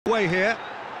Way here.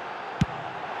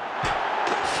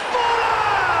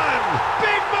 Forlan!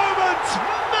 Big moment!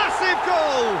 Massive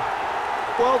goal!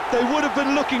 Well, they would have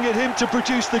been looking at him to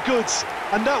produce the goods,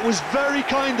 and that was very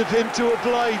kind of him to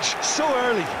oblige so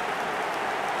early.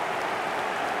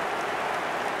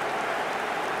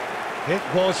 It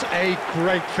was a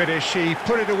great finish. He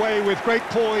put it away with great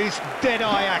poise,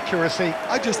 dead-eye accuracy.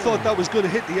 I just thought that was going to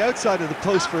hit the outside of the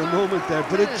post for a moment there,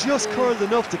 but it just curled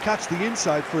enough to catch the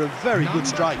inside for a very good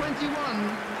strike.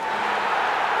 21.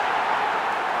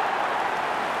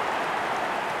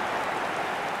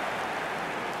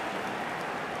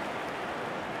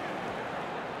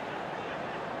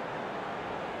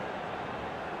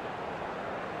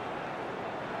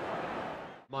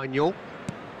 Manuel.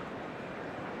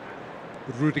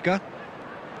 Rudiger.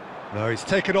 No, he's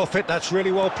taken off it, that's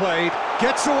really well played.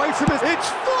 Gets away from it, it's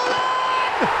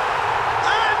Forlan!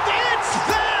 And it's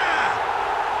there!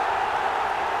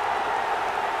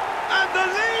 And the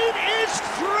lead is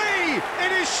 3!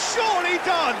 It is surely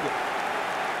done!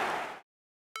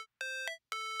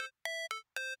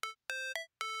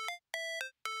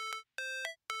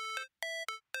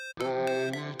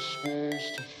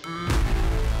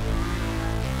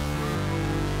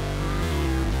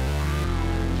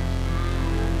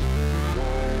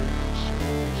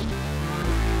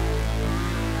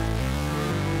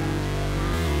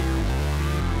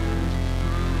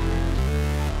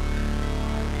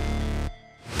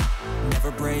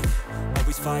 Never break,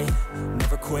 always fight,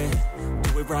 never quit,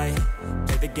 do it right,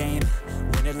 play the game,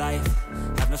 win it life,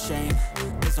 have no shame,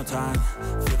 there's no time,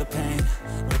 feel the pain,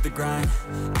 live the grind,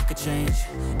 I could change,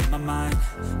 in my mind,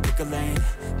 pick a lane,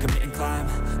 commit and climb,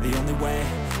 the only way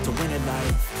to win it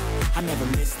life, I never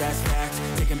miss, that's fact,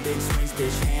 taking big swings,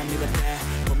 bitch, hand me the bat,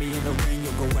 put me in the ring,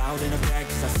 you'll go out in a bag,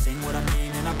 cause I sing what I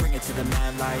mean and I bring it to the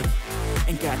mad light,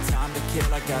 ain't got time to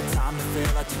kill, I got time to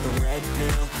feel, I took the red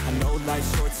pill, I know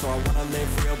life's short so I wanna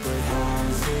live real, but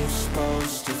how's it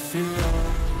supposed to feel?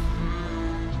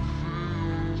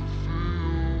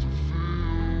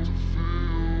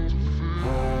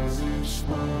 How's it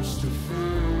supposed to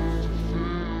feel?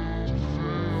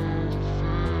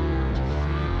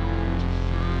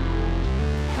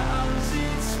 How's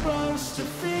it supposed to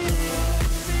feel?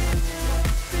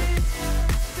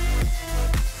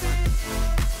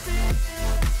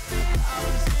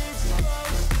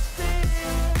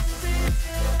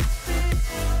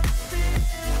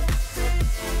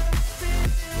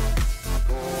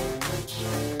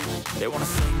 They wanna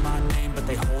say my name, but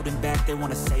they holding back. They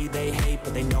wanna say they hate,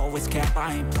 but they know it's cap.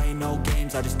 I ain't play no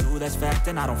games, I just do that's fact.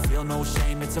 And I don't feel no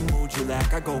shame, it's a mood you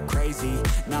lack. I go crazy,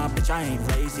 nah bitch I ain't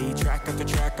lazy. Track after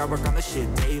track, I work on this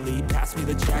shit daily. Pass me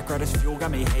the jack, right as fuel,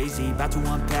 got me hazy. About to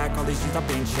unpack all these things I've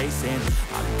been chasing.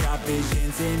 I've got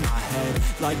visions in my head,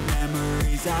 like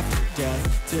memories after death.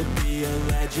 To be a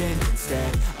legend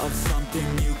instead of something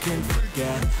you can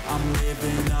forget. I'm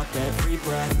living up every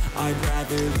breath, I'd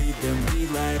rather lead than be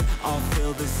led. I'll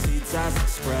fill the seats as I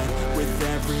spread with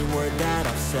every word that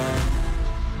I've said.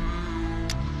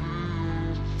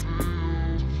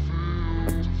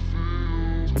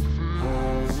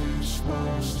 How's it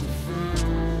supposed to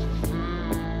feel?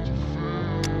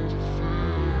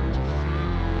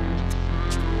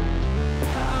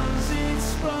 How's it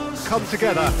supposed Come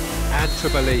together and to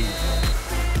believe.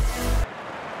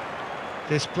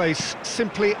 This place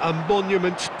simply a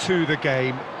monument to the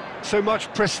game. So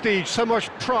much prestige, so much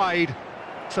pride,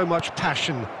 so much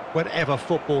passion whenever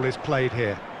football is played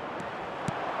here.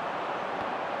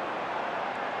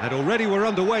 And already we're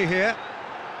underway here.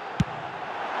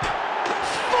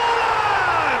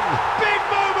 Forlan! Big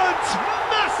moment!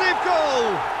 Massive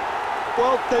goal!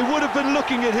 Well, they would have been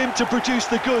looking at him to produce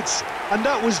the goods, and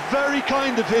that was very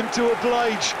kind of him to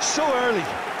oblige so early.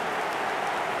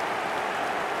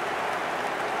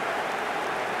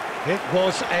 It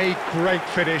was a great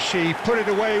finish. He put it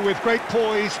away with great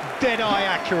poise, dead-eye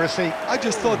accuracy. I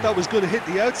just thought that was going to hit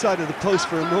the outside of the post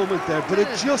for a moment there, but it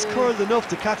just curled enough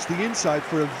to catch the inside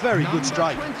for a very good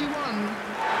strike. 21.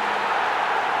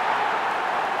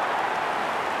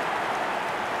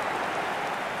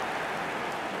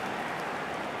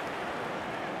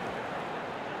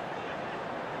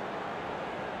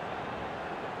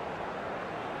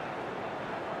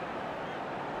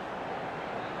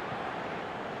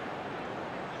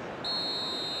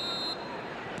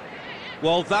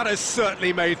 Well, that has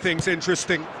certainly made things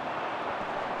interesting.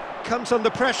 Comes under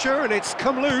pressure and it's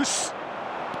come loose.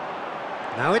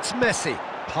 Now it's Messi.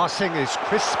 Passing is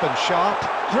crisp and sharp.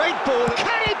 Great ball.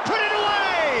 Can he put it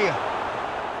away?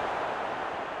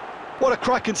 What a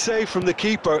cracking save from the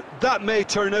keeper. That may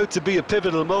turn out to be a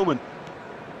pivotal moment.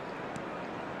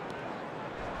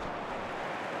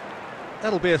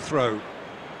 That'll be a throw.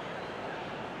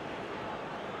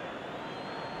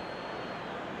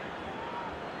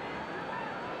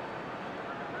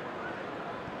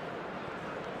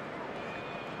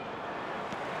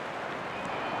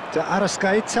 De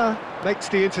Arrascaeta makes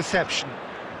the interception.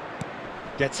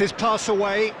 Gets his pass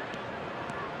away.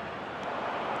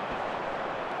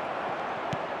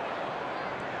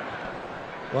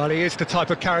 Well, he is the type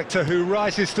of character who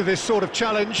rises to this sort of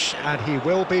challenge, and he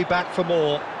will be back for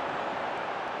more.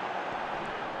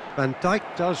 Van Dijk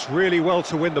does really well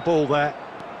to win the ball there.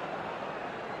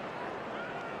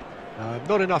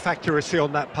 Not enough accuracy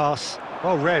on that pass.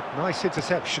 Well read, nice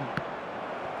interception.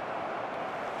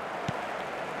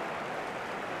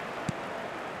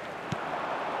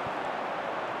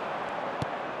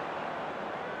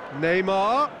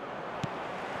 Neymar.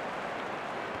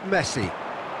 Messi.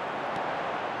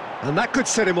 And that could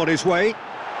set him on his way.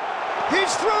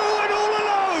 He's through and all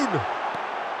alone!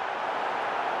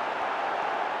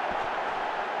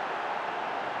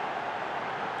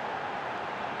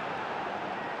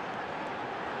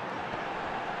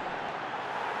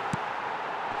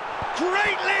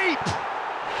 Great leap!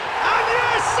 And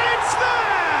yes, it's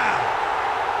there!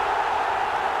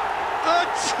 A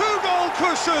two-goal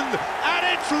cushion, and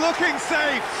it's looking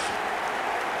safe.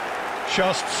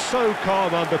 Just so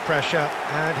calm under pressure,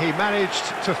 and he managed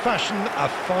to fashion a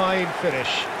fine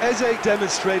finish. Eze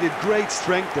demonstrated great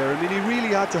strength there. I mean, he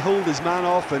really had to hold his man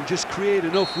off and just create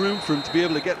enough room for him to be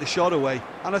able to get the shot away.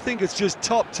 And I think it's just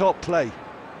top play.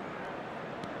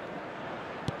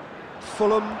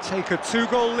 Fulham take a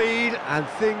two-goal lead, and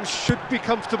things should be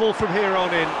comfortable from here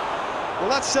on in. Well,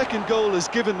 that second goal has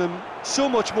given them so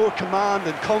much more command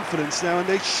and confidence now, and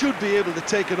they should be able to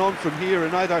take it on from here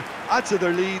and either add to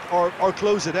their lead or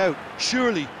close it out.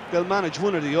 Surely they'll manage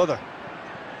one or the other.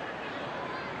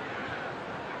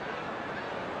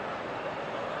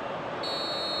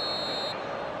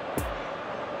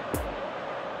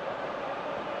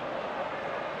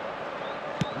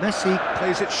 Messi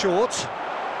plays it short.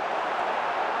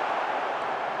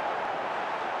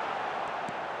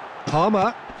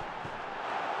 Palmer.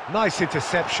 Nice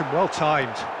interception, well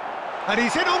timed. And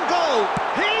he's in on goal!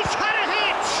 He's had a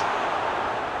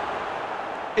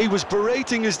hit! He was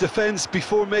berating his defence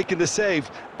before making the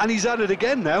save, and he's at it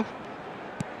again now.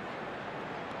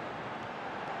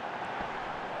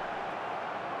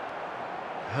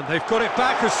 And they've got it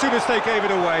back as soon as they gave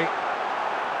it away.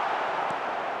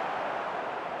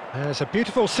 There's a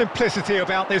beautiful simplicity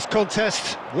about this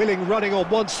contest. Willing running on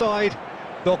one side,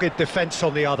 dogged defence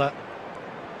on the other.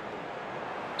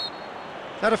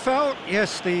 Is that a foul?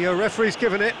 Yes, the referee's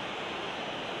given it.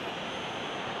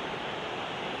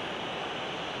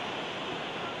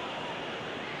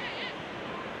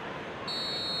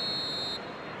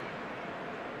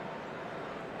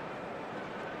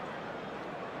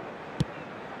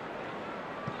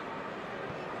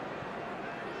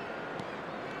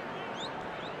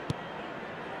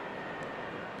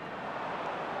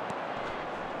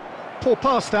 Poor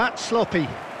pass that, sloppy.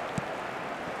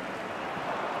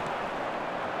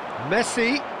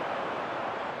 Messi.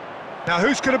 Now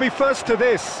who's going to be first to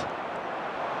this?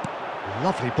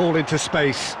 Lovely ball into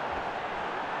space.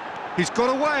 He's got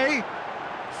away.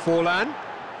 Forlan.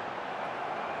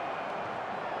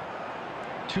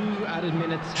 2 added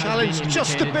minutes. Challenge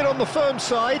just a bit on the firm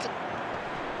side.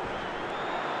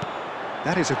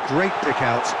 That is a great pick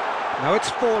out. Now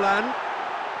it's Forlan.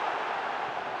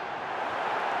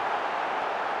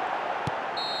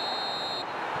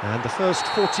 And the first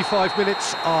 45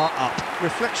 minutes are up.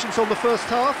 Reflections on the first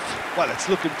half? Well, it's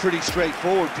looking pretty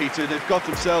straightforward, Peter. They've got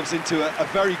themselves into a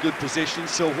very good position,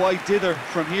 so why dither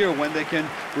from here when they can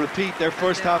repeat their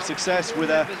first half success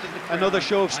with another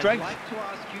show of strength?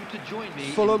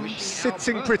 Fulham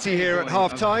sitting pretty here at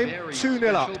half-time,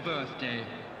 2-0 up.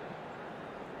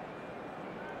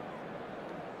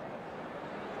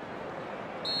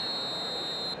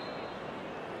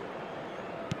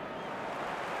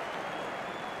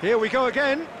 Here we go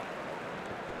again.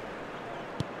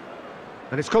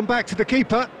 And it's gone back to the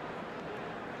keeper.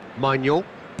 Manuel.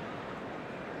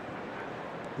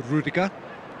 Rudiger.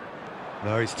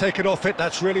 No, he's taken off it,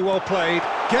 that's really well played.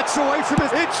 Gets away from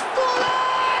it, it's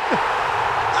Forlan!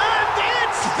 And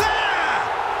it's there!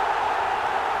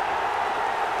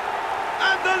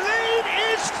 And the lead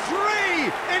is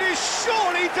 3! It is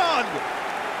surely done!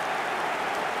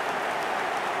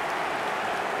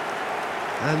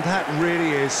 And that really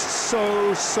is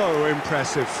so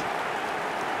impressive.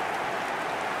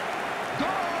 Goal!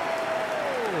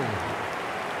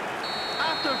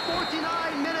 After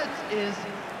 49 minutes is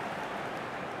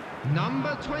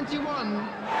number 21.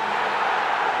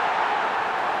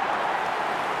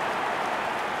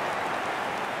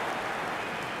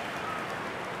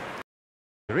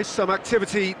 There is some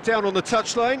activity down on the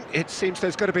touchline. It seems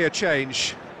there's going to be a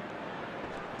change.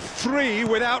 3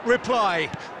 without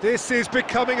reply. This is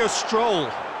becoming a stroll.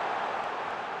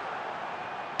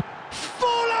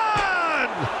 Forlan!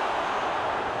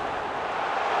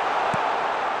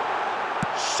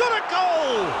 Shot a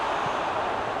goal!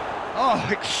 Oh,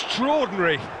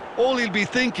 extraordinary. All he'll be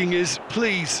thinking is,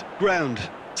 please, ground,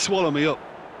 swallow me up.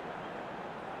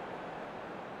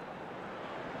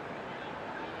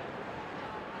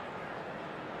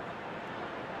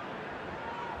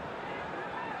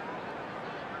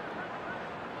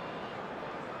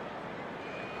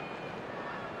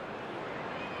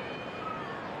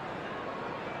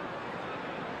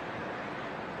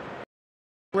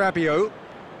 Rabiot.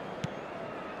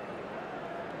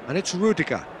 And it's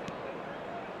Rudiger.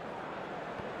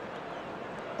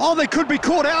 Oh, they could be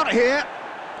caught out here.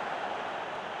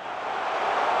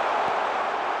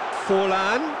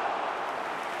 Forlan.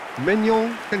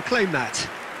 Mignon can claim that.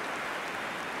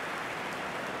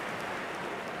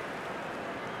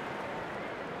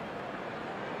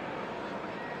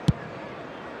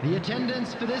 The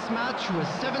attendance for this match was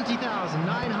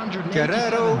 70,987.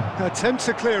 Guerrero attempts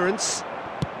a clearance.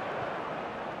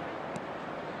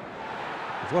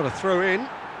 They've got a throw in.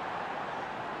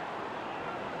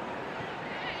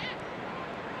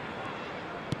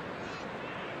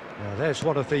 Now there's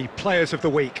one of the players of the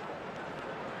week.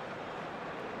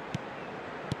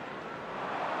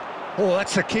 Oh,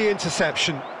 that's a key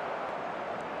interception.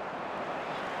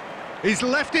 He's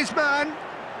left his man.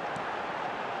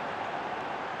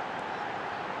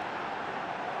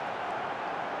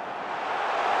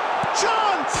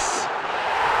 Chance!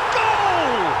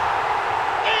 Goal!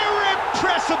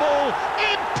 Irrepressible,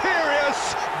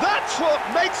 imperious, that's what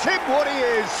makes him what he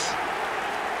is.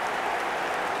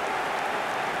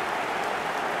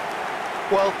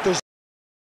 Well, there's